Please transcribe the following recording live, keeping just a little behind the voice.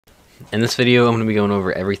In this video, I'm going to be going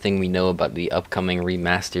over everything we know about the upcoming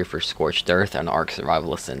remaster for Scorched Earth and Ark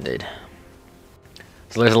Survival Ascended.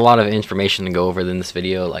 So there's a lot of information to go over in this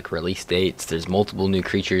video, like release dates, there's multiple new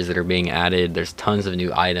creatures that are being added, there's tons of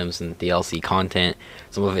new items and DLC content,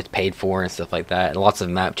 some of it's paid for and stuff like that, and lots of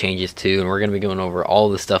map changes too, and we're going to be going over all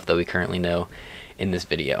the stuff that we currently know in this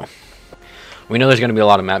video. We know there's going to be a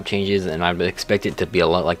lot of map changes, and I would expect it to be a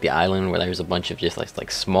lot like the island, where there's a bunch of just like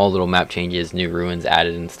small little map changes, new ruins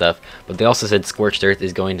added and stuff. But they also said Scorched Earth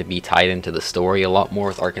is going to be tied into the story a lot more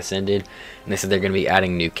with Ark Ascended, and they said they're going to be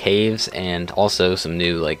adding new caves and also some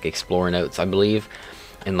new like explorer notes, I believe,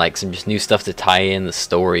 and like some just new stuff to tie in the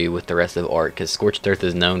story with the rest of Ark, because Scorched Earth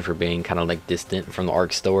is known for being kind of like distant from the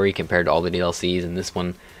Ark story compared to all the DLCs, and this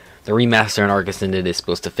one, the remaster in Ark Ascended, is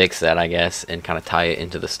supposed to fix that, I guess, and kind of tie it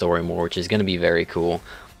into the story more, which is going to be very cool.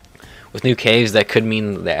 With new caves, that could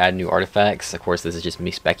mean they add new artifacts. Of course, this is just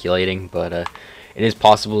me speculating, but it is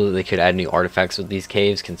possible that they could add new artifacts with these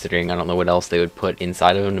caves, considering I don't know what else they would put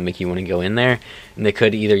inside of them to make you want to go in there. And they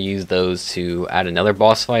could either use those to add another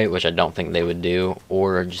boss fight, which I don't think they would do,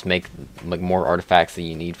 or just make like more artifacts that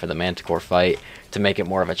you need for the Manticore fight to make it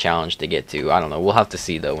more of a challenge to get to. I don't know. We'll have to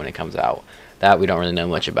see, though, when it comes out. That we don't really know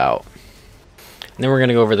much about. And then we're going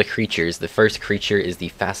to go over the creatures. The first creature is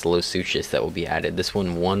the Phaselosuchus that will be added. This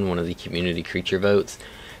one won one of the community creature votes,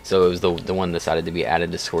 so it was the one decided to be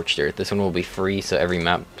added to Scorched Earth. This one will be free, so every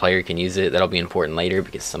map player can use it. That'll be important later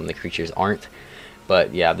because some of the creatures aren't.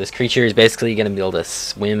 But yeah, this creature is basically going to be able to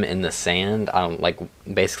swim in the sand,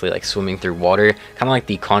 basically like swimming through water, kind of like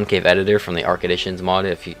the concave editor from the Ark Editions mod,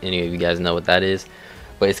 if any of you guys know what that is.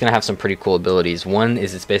 But it's going to have some pretty cool abilities. One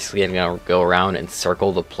is it's basically going to go around and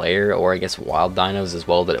circle the player, or I guess wild dinos as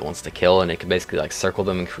well, that it wants to kill, and it can basically like circle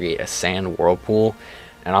them and create a sand whirlpool.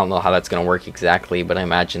 And I don't know how that's going to work exactly, but I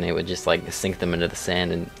imagine it would just like sink them into the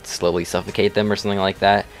sand and slowly suffocate them or something like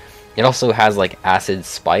that. It also has like acid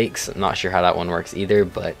spikes. I'm not sure how that one works either,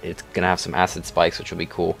 but it's going to have some acid spikes, which will be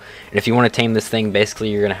cool. And if you want to tame this thing, basically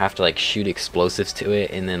you're going to have to like shoot explosives to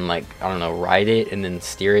it and then like, I don't know, ride it and then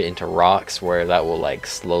steer it into rocks where that will like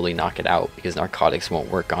slowly knock it out because narcotics won't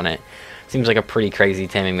work on it. Seems like a pretty crazy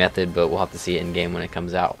taming method, but we'll have to see it in game when it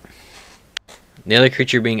comes out. The other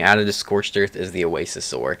creature being added to Scorched Earth is the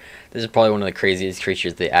Oasasaur. This is probably one of the craziest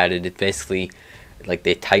creatures they added. It's basically like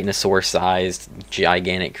the Titanosaur-sized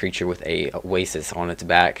gigantic creature with a oasis on its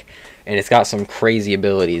back, and it's got some crazy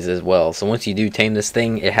abilities as well. So once you do tame this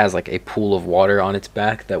thing, it has like a pool of water on its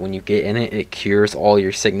back that when you get in it, it cures all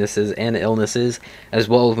your sicknesses and illnesses, as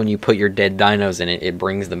well as when you put your dead dinos in it, it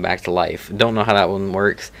brings them back to life. Don't know how that one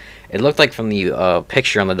works. It looked like from the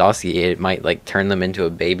picture on the dossier, it might like turn them into a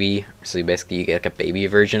baby. So basically you get like a baby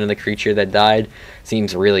version of the creature that died.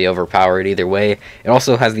 Seems really overpowered either way. It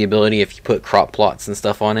also has the ability, if you put crop plots and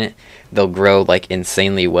stuff on it, they'll grow like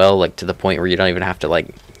insanely well, like to the point where you don't even have to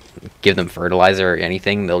like give them fertilizer or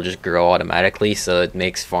anything. They'll just grow automatically, so it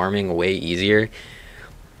makes farming way easier.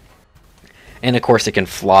 And of course it can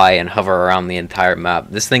fly and hover around the entire map.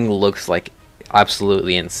 This thing looks like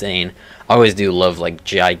absolutely insane. I always do love like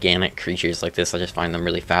gigantic creatures like this. I just find them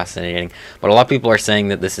really fascinating. But a lot of people are saying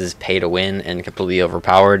that this is pay to win and completely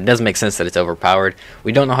overpowered. It doesn't make sense that it's overpowered.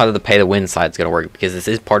 We don't know how the pay to win side is going to work because this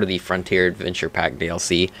is part of the Frontier Adventure Pack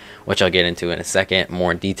DLC, which I'll get into in a second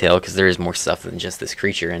more in detail because there is more stuff than just this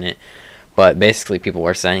creature in it. But basically people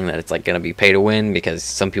are saying that it's like going to be pay to win because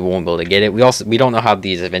some people won't be able to get it. We don't know how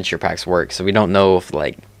these adventure packs work, so we don't know if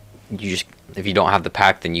like if you don't have the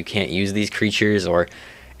pack then you can't use these creatures, or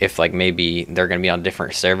if like maybe they're going to be on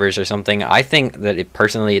different servers or something. I think that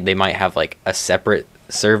personally they might have like a separate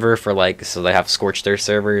server for like, so they have Scorched Earth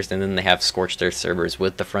servers and then they have Scorched Earth servers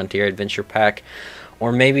with the Frontier Adventure Pack.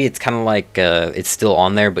 Or maybe it's kind of like it's still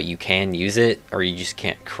on there but you can use it, or you just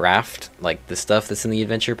can't craft like the stuff that's in the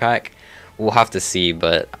adventure pack. We'll have to see,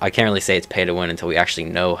 but I can't really say it's pay to win until we actually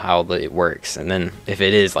know how it works. And then if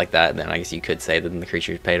it is like that, then I guess you could say that the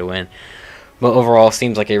creature is pay to win. But overall,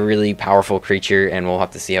 seems like a really powerful creature, and we'll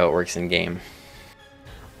have to see how it works in game.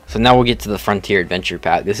 So now we'll get to the Frontier Adventure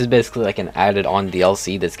Pack. This is basically like an added-on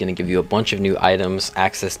DLC that's going to give you a bunch of new items,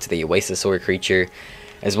 access to the Oasasaur creature,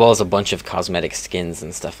 as well as a bunch of cosmetic skins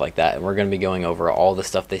and stuff like that. And we're going to be going over all the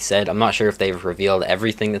stuff they said. I'm not sure if they've revealed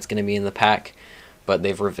everything that's going to be in the pack, but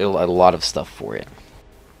they've revealed a lot of stuff for it.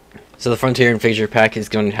 So the Frontier Adventure Pack is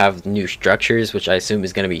going to have new structures, which I assume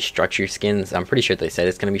is going to be structure skins. I'm pretty sure they said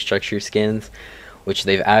it's going to be structure skins, which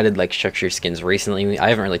they've added like structure skins recently. I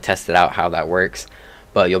haven't really tested out how that works,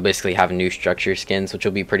 but you'll basically have new structure skins, which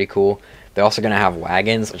will be pretty cool. They're also going to have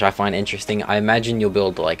wagons, which I find interesting. I imagine you'll be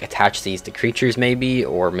able to like attach these to creatures maybe,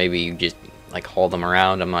 or maybe you just like haul them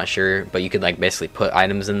around, I'm not sure, but you could like basically put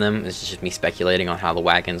items in them. This is just me speculating on how the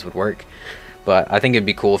wagons would work. But I think it'd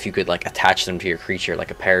be cool if you could like attach them to your creature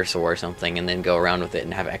like a parasaur or something and then go around with it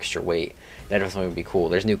and have extra weight. That definitely would be cool.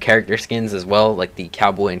 There's new character skins as well, like the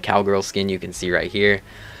cowboy and cowgirl skin you can see right here.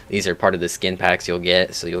 These are part of the skin packs you'll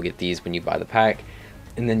get, so you'll get these when you buy the pack.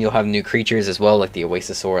 And then you'll have new creatures as well, like the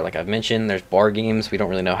Oasisaur, like I've mentioned. There's bar games. We don't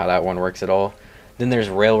really know how that one works at all. Then there's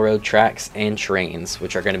railroad tracks and trains,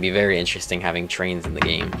 which are going to be very interesting, having trains in the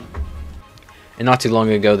game. And not too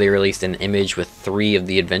long ago, they released an image with 3 of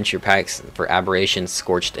the adventure packs for Aberration,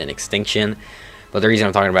 Scorched, and Extinction. But the reason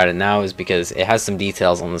I'm talking about it now is because it has some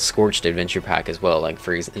details on the Scorched adventure pack as well. Like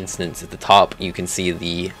for instance, at the top you can see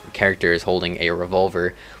the character is holding a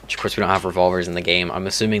revolver, which of course we don't have revolvers in the game. I'm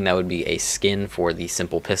assuming that would be a skin for the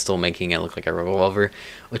simple pistol, making it look like a revolver,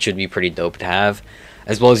 which would be pretty dope to have.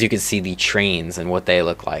 As well as you can see the trains and what they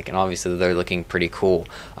look like, and obviously they're looking pretty cool.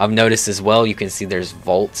 I've noticed as well, you can see there's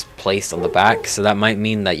vaults placed on the back, so that might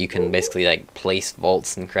mean that you can basically like place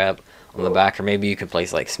vaults and crap on the back, or maybe you can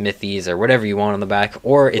place like smithies or whatever you want on the back.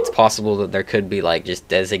 Or it's possible that there could be like just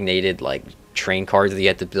designated like train cards that you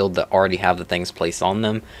have to build that already have the things placed on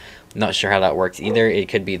them. I'm not sure how that works either. It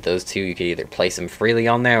could be those two. You could either place them freely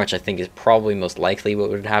on there, which I think is probably most likely what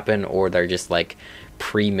would happen, or they're just like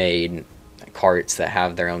pre-made carts that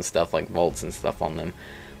have their own stuff like vaults and stuff on them.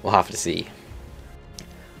 We'll have to see.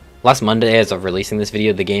 Last Monday, as of releasing this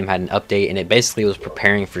video, the game had an update, and it basically was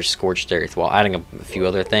preparing for Scorched Earth while adding a few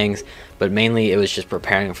other things, but mainly it was just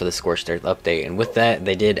preparing for the Scorched Earth update. And with that,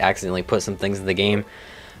 they did accidentally put some things in the game,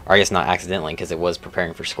 or I guess not accidentally, because it was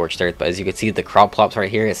preparing for Scorched Earth. But as you can see, the crop plots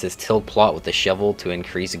right here, it says till plot with the shovel to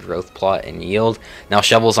increase growth plot and yield. Now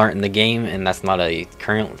shovels aren't in the game, and that's not a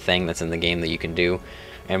current thing that's in the game that you can do.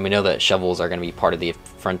 And we know that shovels are going to be part of the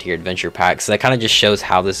Frontier Adventure Pack, so that kind of just shows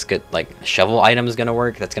how this good like shovel item is going to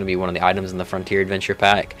work. That's going to be one of the items in the Frontier Adventure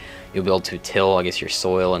Pack. You'll be able to till, I guess, your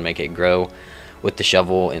soil and make it grow with the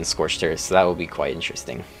shovel in Scorched Earth, so that will be quite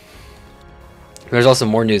interesting. There's also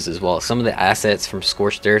more news as well. Some of the assets from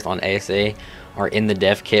Scorched Earth on ASA are in the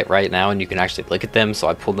dev kit right now, and you can actually look at them. So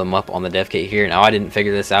I pulled them up on the dev kit here. Now I didn't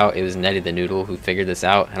figure this out. It was Netty the Noodle who figured this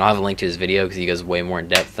out, and I'll have a link to his video because he goes way more in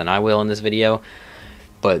depth than I will in this video.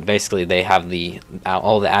 But basically they have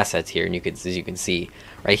all the assets here, and as you can see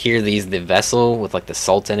right here, the vessel with like the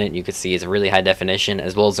salt in it, you can see it's really high definition,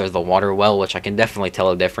 as well as there's the water well, which I can definitely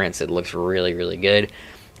tell a difference. It looks really, really good.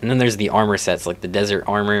 And then there's the armor sets, like the desert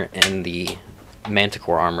armor and the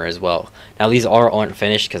manticore armor as well. Now these aren't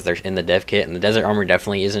finished because they're in the dev kit, and the desert armor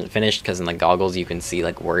definitely isn't finished because in the goggles you can see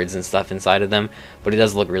like words and stuff inside of them, but it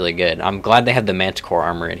does look really good. I'm glad they had the manticore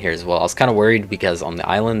armor in here as well. I was kind of worried because on the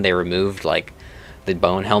island they removed like the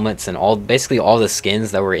bone helmets and basically all the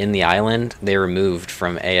skins that were in the island, they removed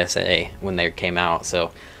from ASA when they came out.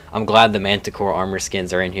 So I'm glad the manticore armor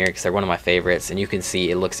skins are in here because they're one of my favorites, and you can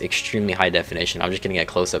see it looks extremely high definition. I'm just getting a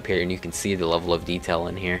close up here and you can see the level of detail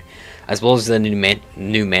in here, as well as the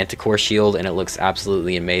new manticore shield, and it looks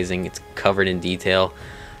absolutely amazing. It's covered in detail.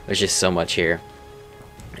 There's just so much here.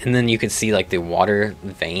 And then you can see like the water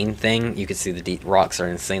vein thing. You can see the rocks are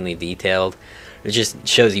insanely detailed. It just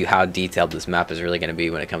shows you how detailed this map is really going to be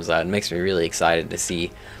when it comes out. It makes me really excited to see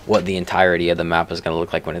what the entirety of the map is going to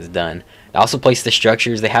look like when it's done. I also placed the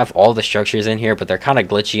structures. They have all the structures in here, but they're kind of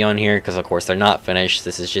glitchy on here because of course they're not finished.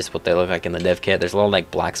 This is just what they look like in the dev kit. There's a lot of like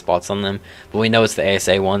black spots on them, but we know it's the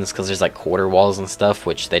ASA ones because there's like quarter walls and stuff,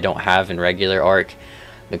 which they don't have in regular Ark.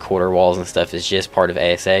 The quarter walls and stuff is just part of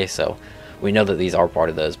ASA, so we know that these are part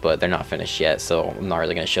of those, but they're not finished yet, so I'm not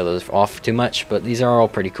really going to show those off too much, but these are all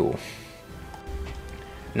pretty cool.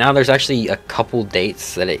 Now there's actually a couple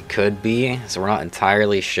dates that it could be, so we're not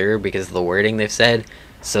entirely sure because of the wording they've said.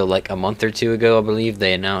 So like a month or two ago, I believe,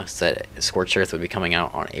 they announced that Scorched Earth would be coming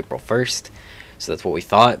out on April 1st. So that's what we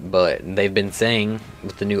thought, but they've been saying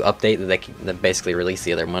with the new update that basically released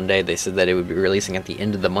the other Monday, they said that it would be releasing at the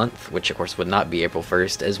end of the month, which of course would not be April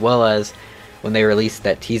 1st, as well as when they released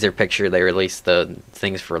that teaser picture, they released the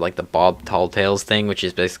things for like the Bob Tall Tales thing, which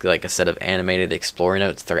is basically like a set of animated explorer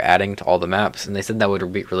notes they're adding to all the maps, and they said that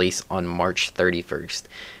would be released on March 31st.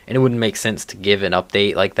 And it wouldn't make sense to give an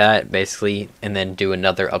update like that, basically, and then do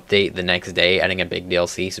another update the next day, adding a big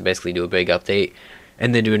DLC, so basically do a big update,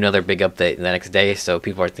 and then do another big update the next day, so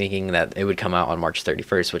people are thinking that it would come out on March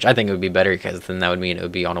 31st, which I think would be better, because then that would mean it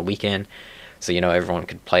would be on a weekend, so you know everyone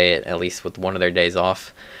could play it at least with one of their days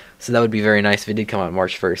off. So that would be very nice if it did come out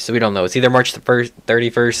March 1st. So we don't know. It's either March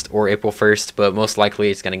 31st or April 1st, but most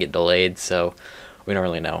likely it's going to get delayed. So We don't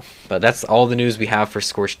really know. But that's all the news we have for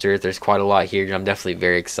Scorched Earth. There's quite a lot here, and I'm definitely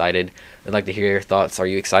very excited. I'd like to hear your thoughts. Are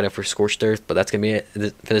you excited for Scorched Earth? But that's going to be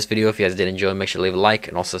it for this video. If you guys did enjoy, make sure to leave a like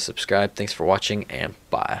and also subscribe. Thanks for watching, and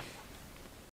bye.